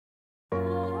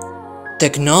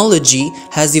Technology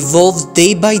has evolved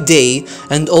day by day,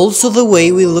 and also the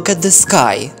way we look at the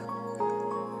sky.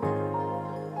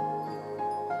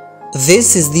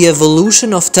 This is the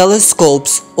evolution of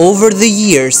telescopes over the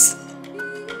years.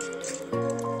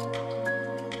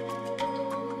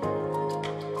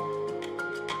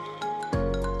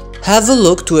 Have a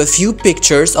look to a few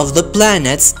pictures of the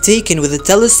planets taken with the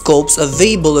telescopes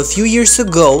available a few years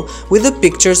ago with the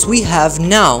pictures we have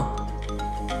now.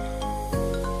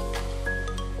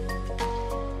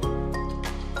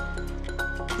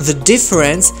 The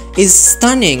difference is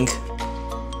stunning.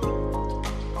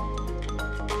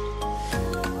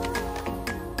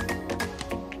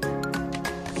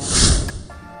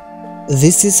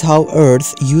 This is how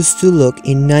Earth used to look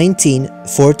in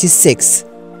 1946.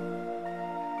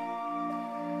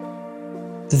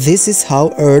 This is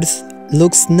how Earth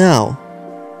looks now.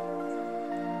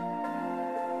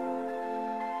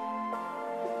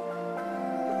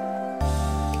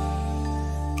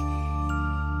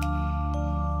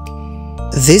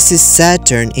 This is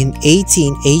Saturn in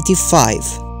 1885.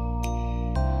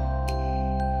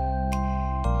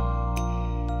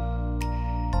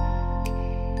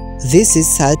 This is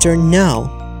Saturn now.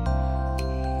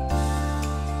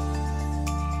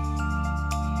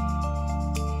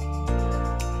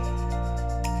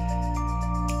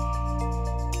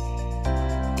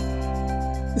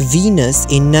 Venus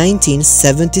in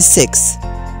 1976.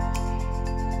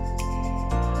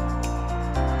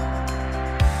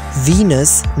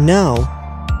 Venus now.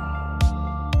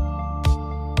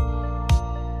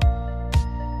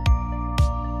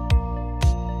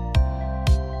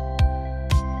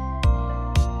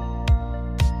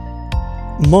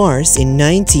 Mars in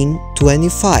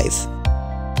 1925.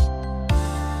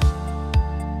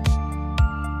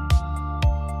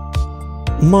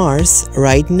 Mars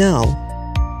right now.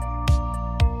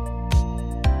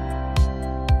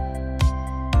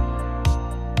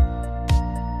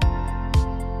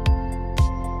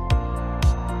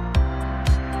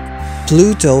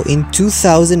 Pluto in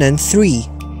 2003.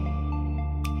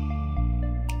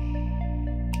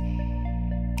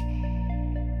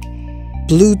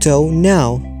 Pluto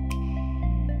now.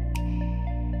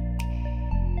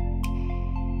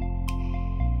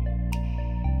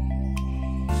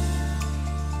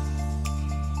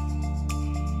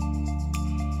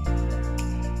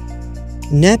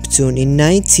 Neptune in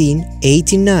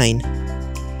 1989.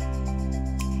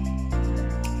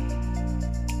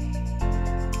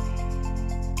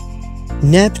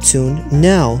 Neptune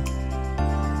now.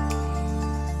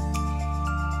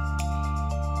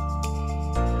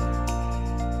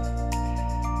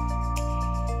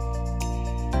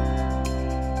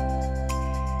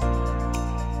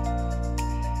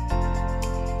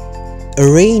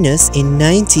 Uranus in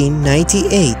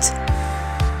 1998.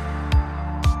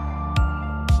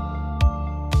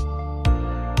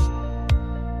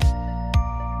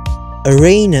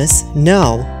 Uranus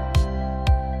now.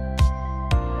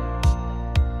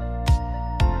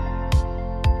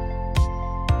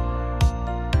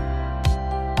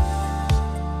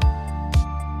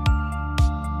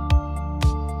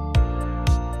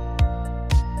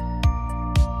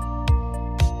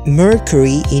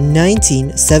 Mercury in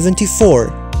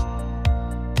 1974.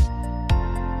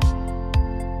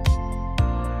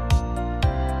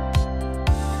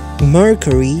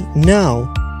 Mercury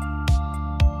now.